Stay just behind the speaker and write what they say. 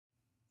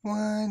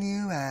Would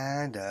you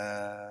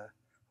rather?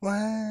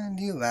 Would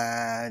you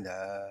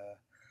rather?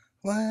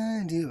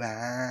 Would you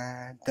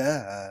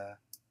rather?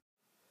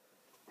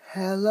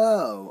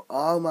 Hello,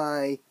 all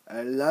my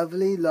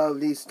lovely,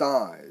 lovely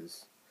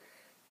stars.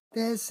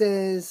 This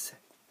is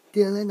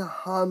Dylan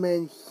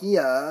Harmon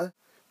here,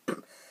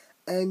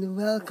 and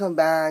welcome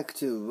back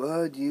to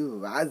Would You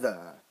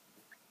Rather.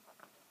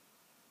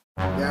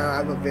 Now, I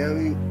have a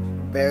very,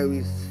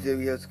 very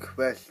serious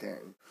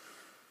question.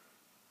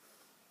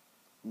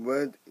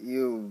 Would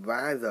you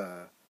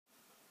rather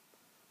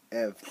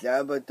if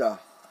Jabba the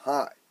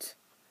Hutt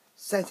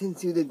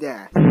sentenced you to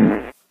death?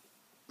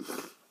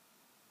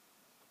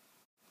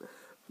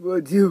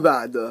 Would you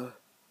rather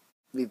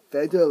be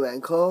fed to a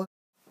rancor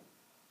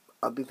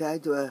or be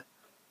fed to a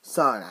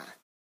sarlacc?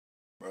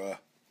 Bruh,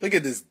 look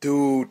at this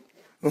dude.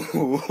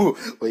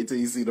 Wait till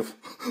you see the.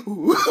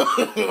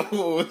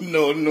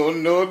 No.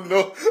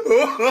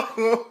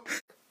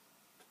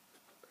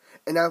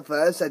 And at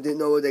first, I didn't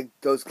know what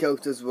those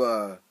characters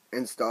were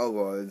in Star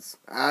Wars.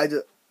 I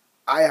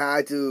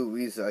had to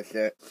research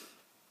it.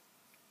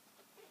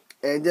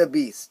 And they're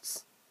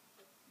beasts.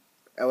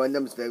 And one of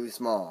them is very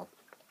small.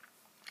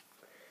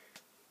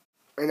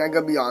 And I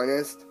gotta be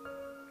honest,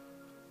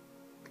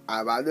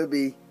 I'd rather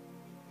be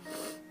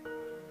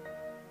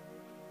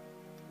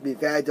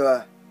fed to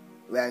a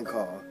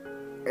rancor.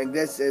 And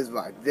this is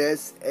why.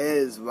 This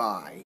is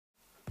why.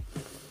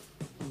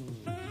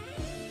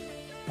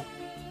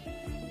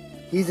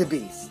 He's a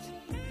beast.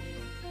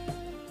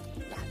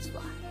 That's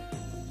why.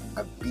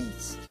 A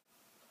beast.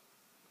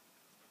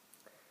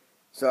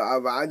 So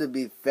I'd rather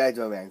be fed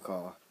to a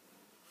rancor.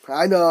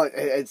 I know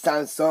it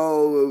sounds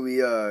so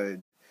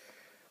weird.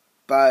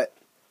 But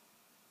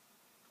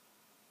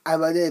I'd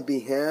rather it be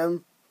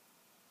him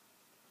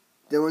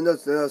than one of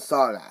those little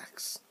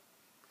sarlaccs.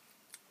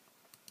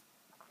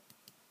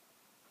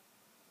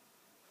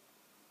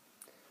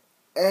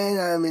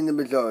 And I'm in the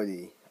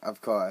majority, of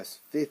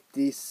course.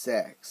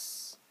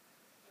 56.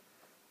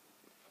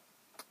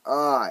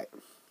 Alright.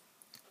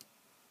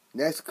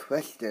 Next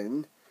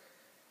question.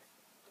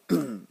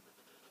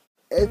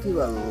 If you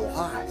were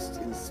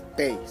lost in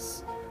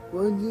space,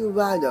 would you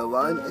rather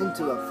run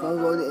into a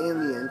full-grown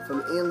alien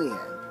from Alien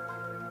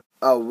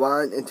or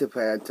run into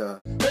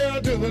Predator?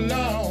 Hell to the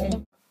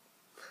no.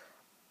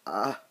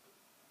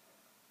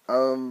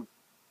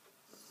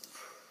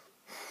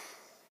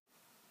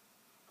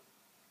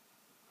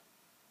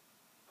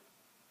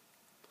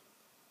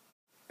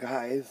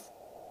 Guys,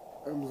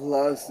 I'm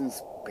lost in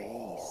space.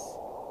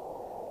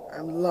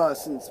 I'm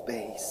lost in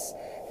space,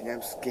 and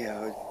I'm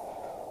scared.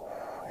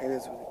 And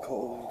it's really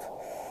cold.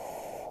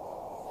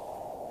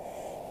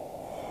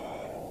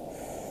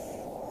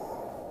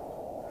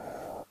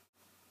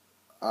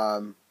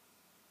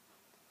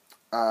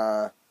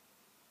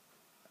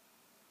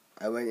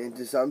 I went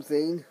into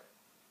something,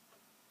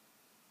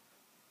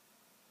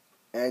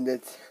 and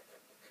it's,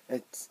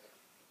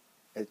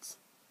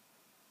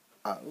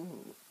 oh,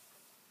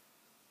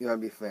 you wanna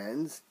be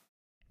friends?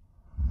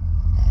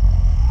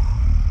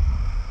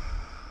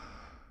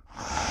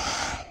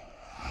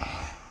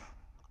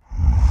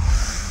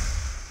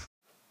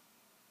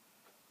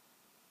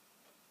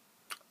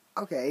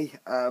 Okay,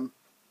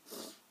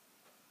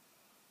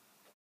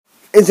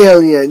 it's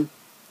Alien,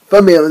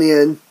 from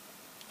Alien.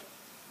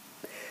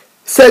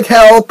 Said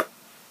help!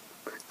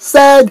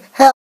 Said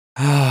help!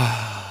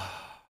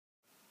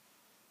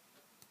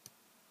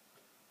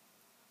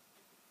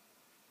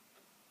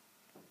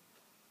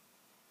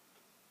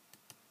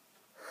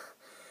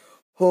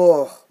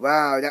 Oh,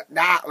 wow,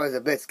 that was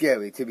a bit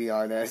scary, to be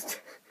honest.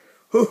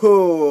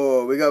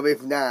 Hoo-hoo, we got away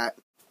from that.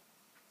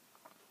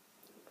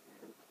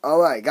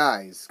 Alright,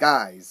 guys,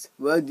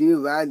 would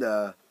you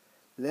rather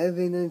live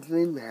in a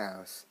dream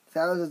house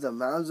thousands of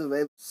miles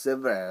away from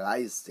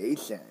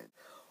civilization,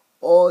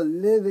 or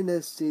live in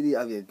the city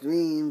of your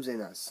dreams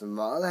in a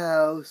small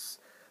house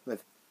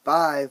with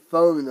 5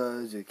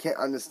 foreigners you can't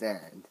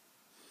understand?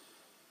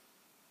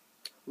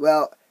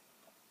 Well,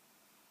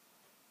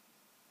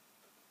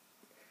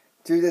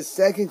 to the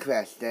second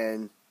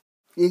question,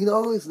 you can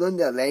always learn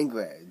their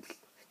language.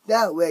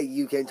 That way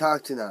you can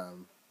talk to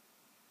them.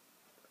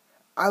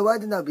 I'd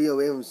rather not be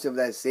away from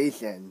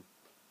civilization.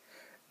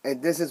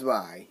 And this is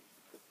why.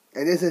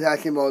 And this is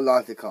actually more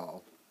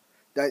logical.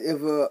 That if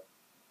we're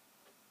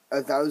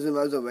 1,000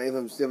 miles away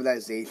from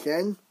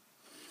civilization,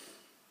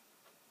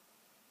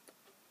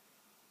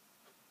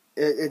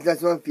 it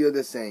does not feel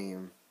the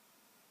same.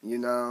 You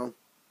know?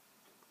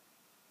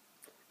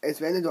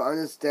 It's better to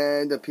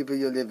understand the people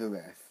you're living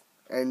with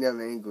and their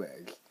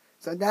language.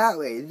 So that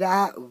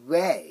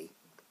way,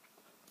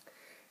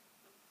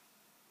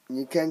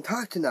 you can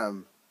talk to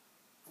them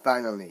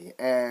finally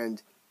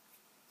and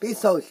be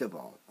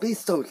sociable. Be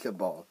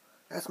sociable.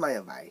 That's my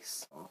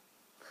advice.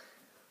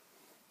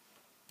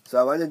 So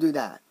I want to do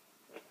that.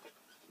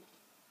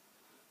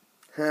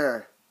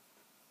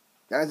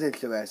 That's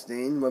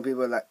interesting. More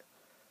people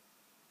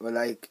would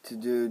like to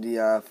do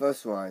the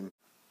first one.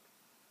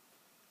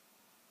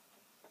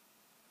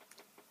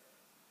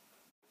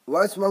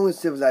 What's wrong with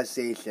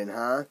civilization,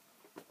 huh?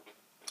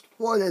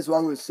 What is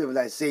wrong with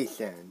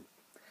civilization?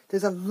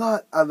 There's a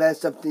lot of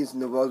messed up things in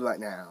the world right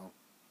now.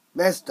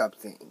 Messed up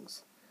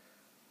things.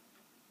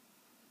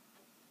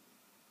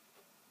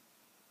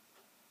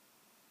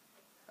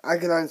 I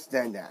can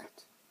understand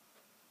that.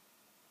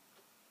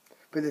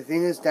 But the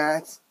thing is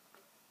that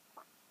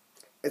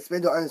it's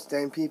better to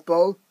understand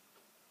people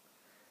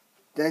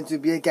than to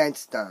be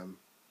against them.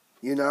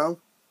 You know?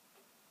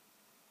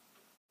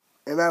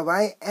 Am I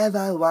right? Am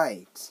I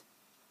right?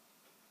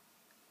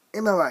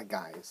 Am I right,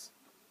 guys?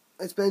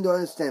 It's better to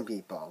understand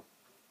people.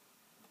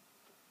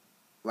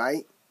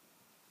 Right?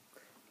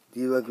 Do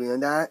you agree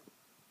on that?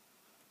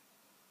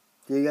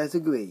 Do you guys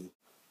agree?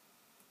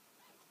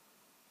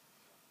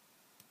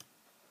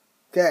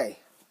 Okay.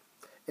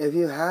 If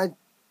you had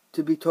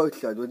to be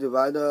tortured, would you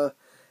rather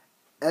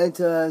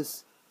enter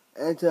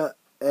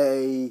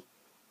a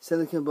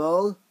silicon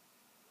ball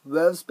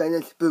with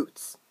Spanish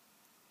boots?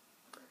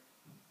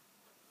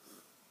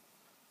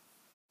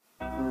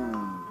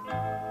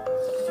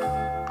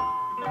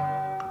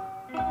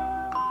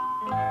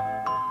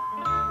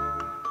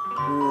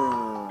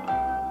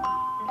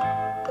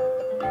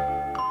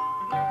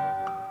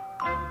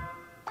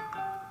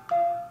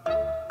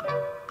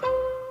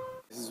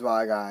 This is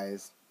why,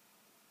 guys.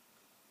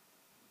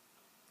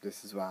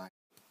 This is why.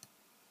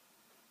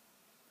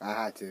 I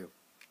had to.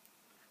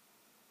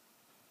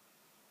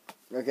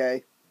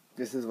 Okay?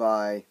 This is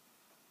why.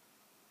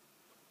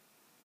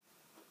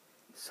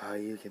 So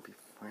you can be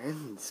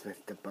friends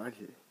with the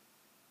budget.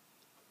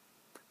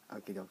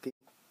 Okay, okay.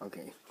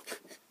 Okay.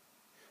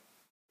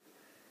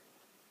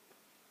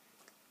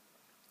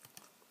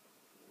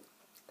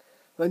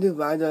 Would you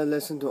rather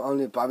listen to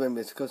only Bible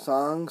musical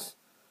songs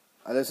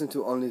or listen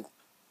to only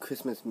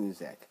Christmas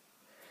music?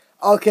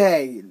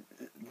 Okay,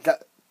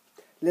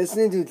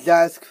 listening to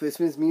just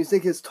Christmas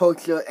music is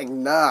torture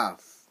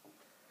enough.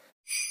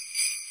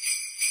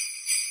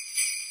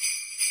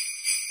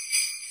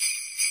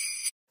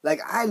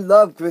 Like, I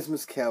love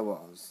Christmas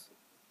carols.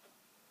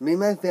 Me and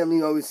my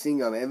family always sing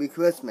them every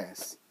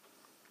Christmas.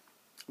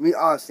 We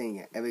all sing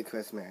it every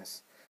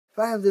Christmas. If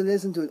I have to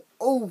listen to it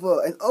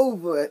over and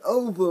over and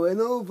over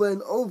and over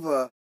and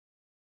over,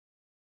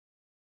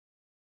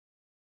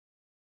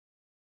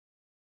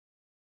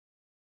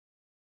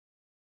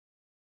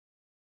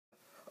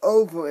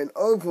 and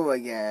over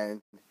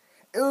again,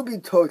 it would be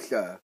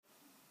torture.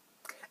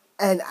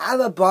 And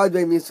I'm a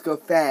Broadway musical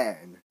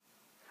fan.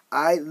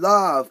 I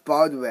love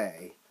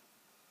Broadway.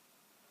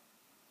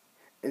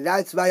 And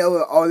that's why I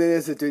will only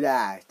listen to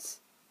that.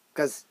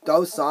 Because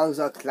those songs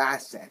are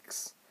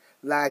classics.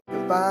 Like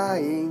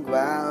defying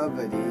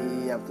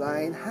gravity, I'm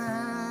flying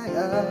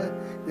higher.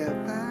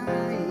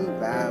 Defying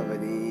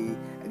gravity,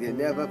 and you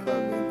never put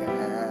me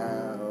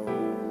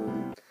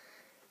down.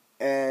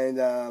 And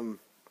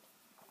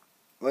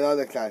what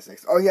other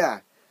classics? Oh yeah,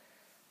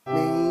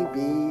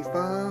 maybe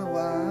far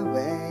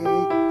away,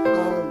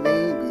 or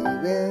maybe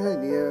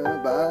we're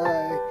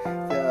nearby.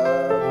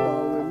 The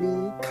pour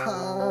me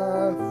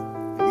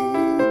coffee,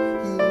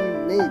 he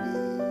maybe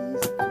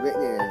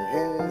written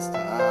in his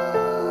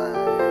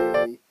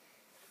tie.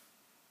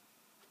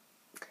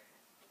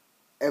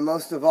 And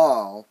most of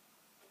all,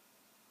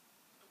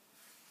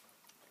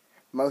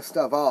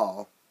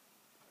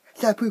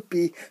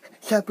 Sapoopy,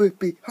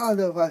 Sapoopy, all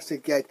of us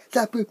again.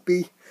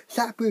 Sapoopy,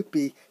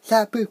 Sapoopy,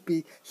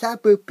 Sapoopy,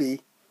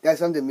 Sapoopy. That's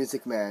from the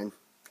Music Man.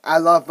 I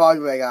love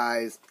Broadway,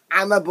 guys.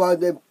 I'm a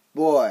Broadway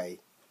boy.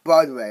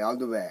 Broadway all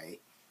the way.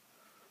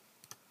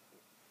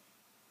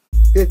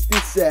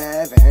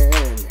 57.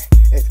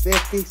 It's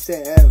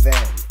 57.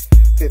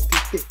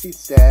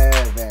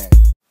 57.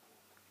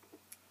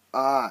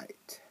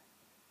 Alright.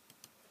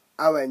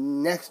 Our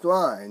next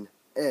one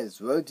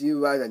is, would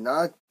you rather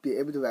not be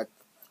able to wear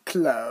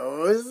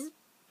clothes?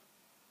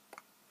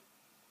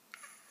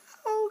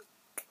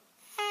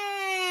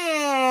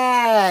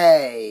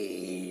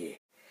 Okay.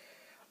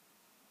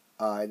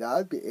 Or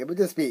not be able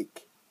to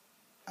speak?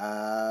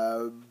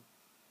 Guys?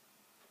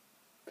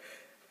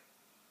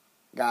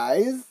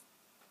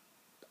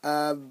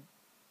 I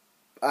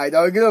know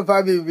it's gonna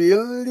probably be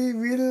really,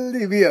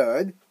 really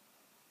weird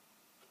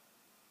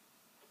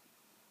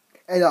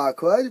and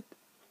awkward,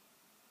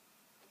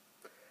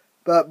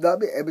 but not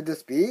being able to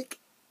speak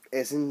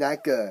isn't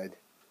that good.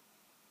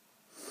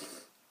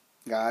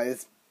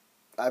 Guys,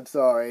 I'm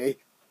sorry,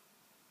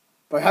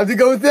 but I have to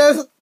go with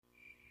this.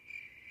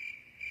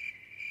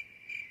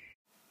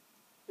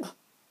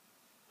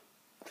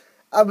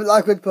 I'm an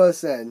awkward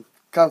person.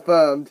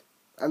 Confirmed.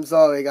 I'm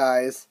sorry,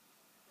 guys.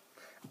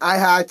 I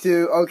had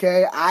to,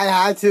 okay? I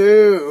had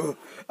to,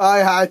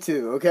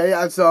 okay?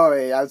 I'm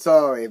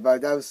sorry,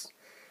 but that was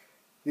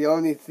the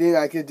only thing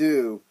I could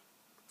do.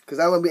 Because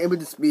I want to be able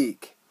to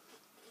speak.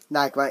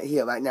 Like right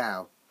here, right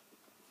now.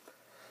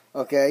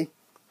 Okay?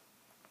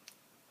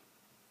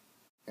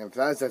 And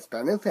plus, there's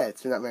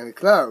benefits for not wearing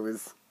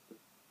clothes.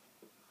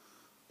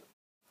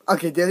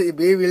 Okay, did it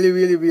be really,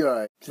 really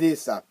weird? Please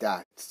stop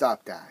that.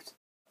 Stop that.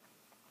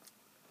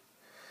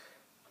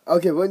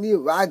 Okay, would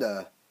you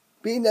rather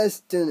be a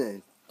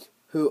student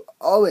who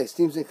always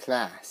seems in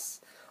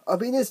class, or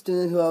being a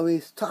student who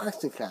always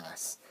talks in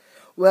class?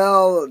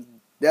 Well,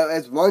 there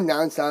is one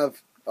downside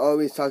of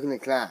always talking in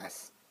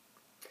class.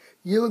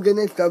 You will get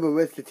in trouble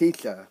with the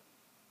teacher.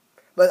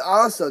 But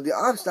also, the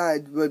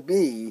upside would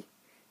be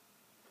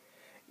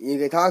you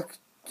can talk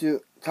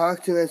to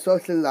and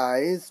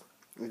socialize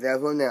with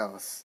everyone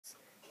else.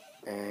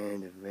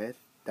 And with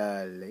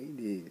the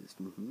ladies.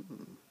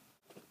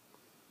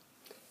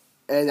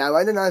 And I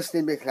rather not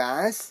sleep in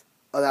class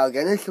or I'll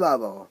get in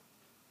trouble.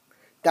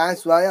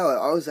 That's why I would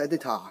always like to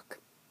talk.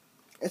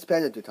 It's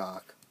better to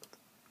talk.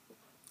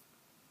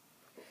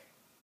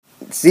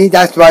 See,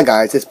 that's why,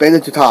 guys. It's better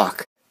to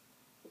talk.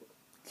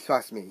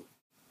 Trust me.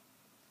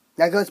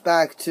 That goes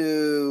back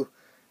to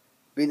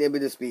being able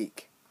to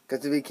speak.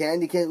 Because if you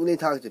can't really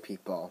talk to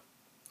people.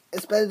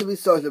 It's better to be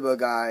sociable,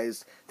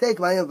 guys. Take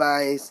my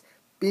advice.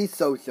 Be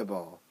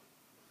sociable.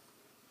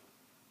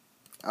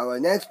 Our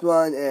next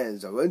one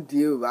is, would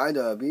you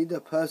rather be the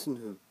person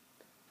who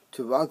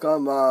to walk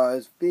on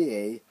Mars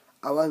via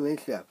a one-way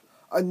trip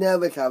or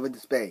never travel to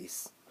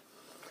space?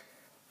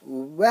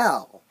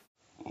 Well,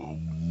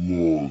 I'm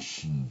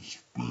lost in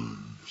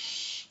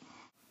space.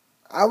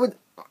 I'm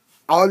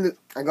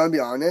gonna be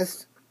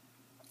honest,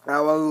 I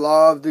would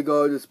love to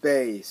go to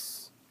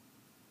space.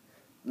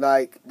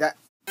 Like, that,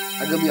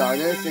 I'm gonna be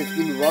honest, it's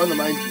been one of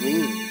my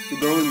dreams to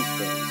go in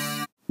space.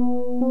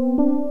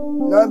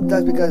 Not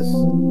just because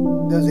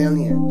there's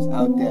aliens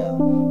out there,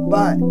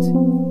 but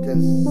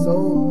there's so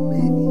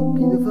many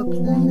beautiful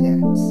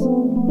planets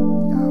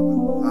that I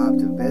would love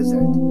to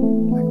visit,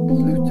 like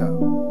Pluto,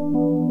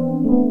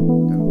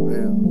 the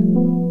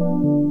Moon,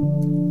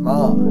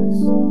 Mars,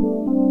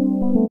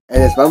 and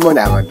there's one more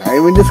that I can't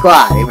even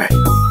describe.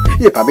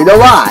 You probably know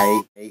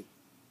why.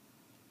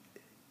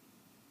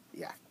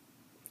 Yeah.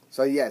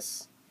 So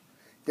yes,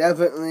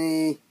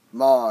 definitely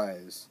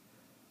Mars.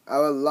 I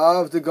would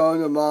love to go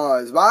to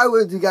Mars. Why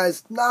would you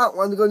guys not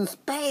want to go to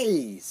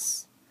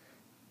space?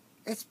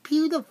 It's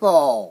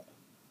beautiful.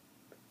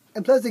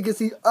 And plus you can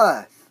see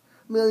Earth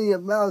a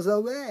million miles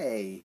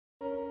away.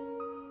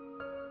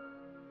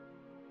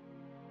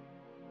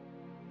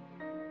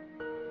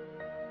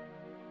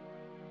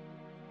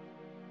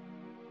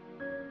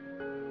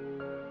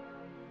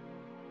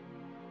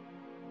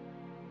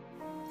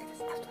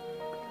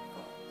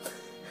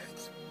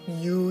 It's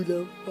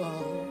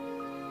beautiful.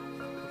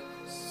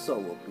 So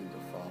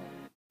beautiful.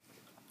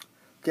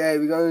 Okay,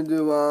 we're gonna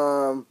do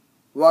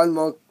one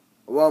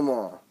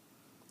more.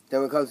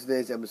 Then we come to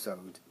today's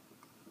episode.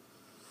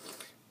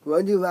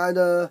 Would you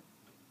rather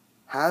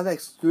have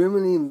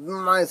extremely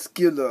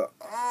muscular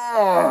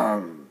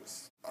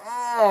arms?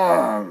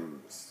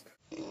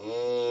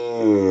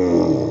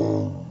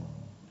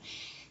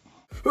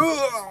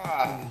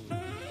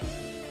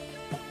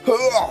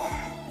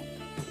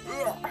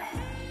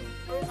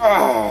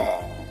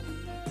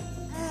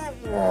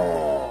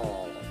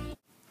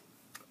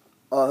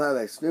 Or have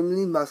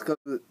extremely muscular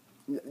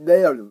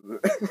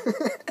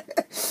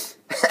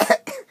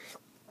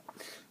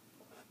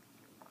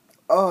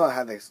or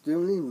have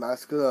extremely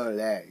muscular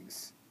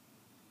legs.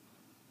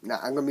 Now,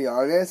 I'm gonna be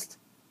honest.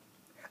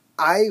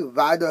 I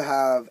rather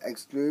have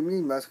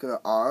extremely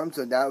muscular arms,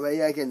 so that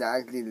way I can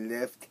actually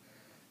lift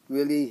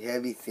really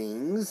heavy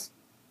things.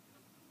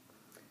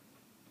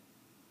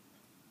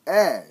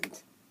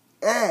 And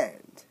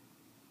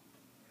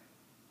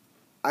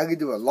I could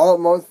do a lot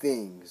more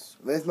things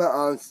with my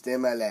arms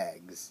than my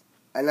legs.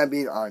 And I'm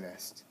being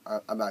honest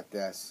about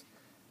this.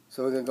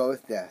 So we're gonna go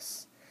with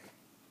this.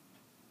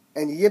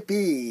 And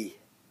yippee.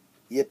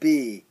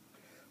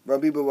 When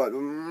people want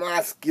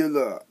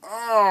muscular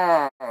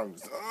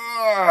arms.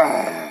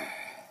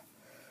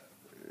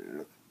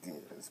 Look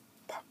at these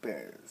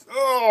puppies.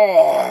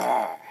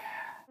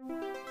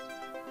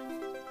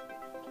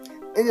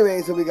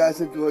 Anyway, so we got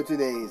to go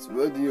today's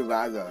Would You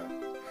Rather.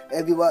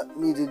 If you want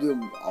me to do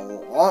a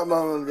lot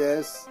more of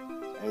this,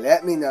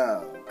 let me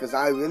know. Because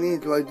I really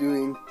enjoy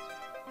doing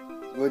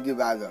Would You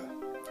Rather.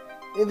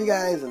 If you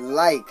guys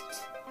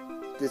liked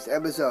this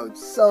episode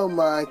so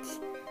much,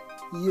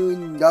 you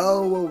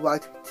know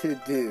what to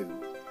do.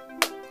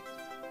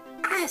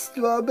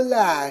 Astro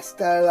blast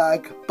the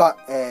like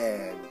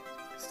button.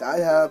 That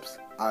helps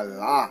a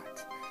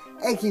lot.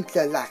 And keep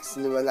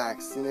relaxing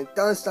and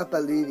don't stop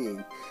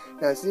believing.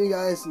 Now see you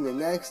guys in the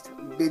next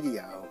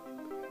video.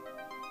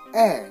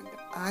 And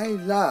I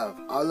love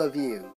all of you.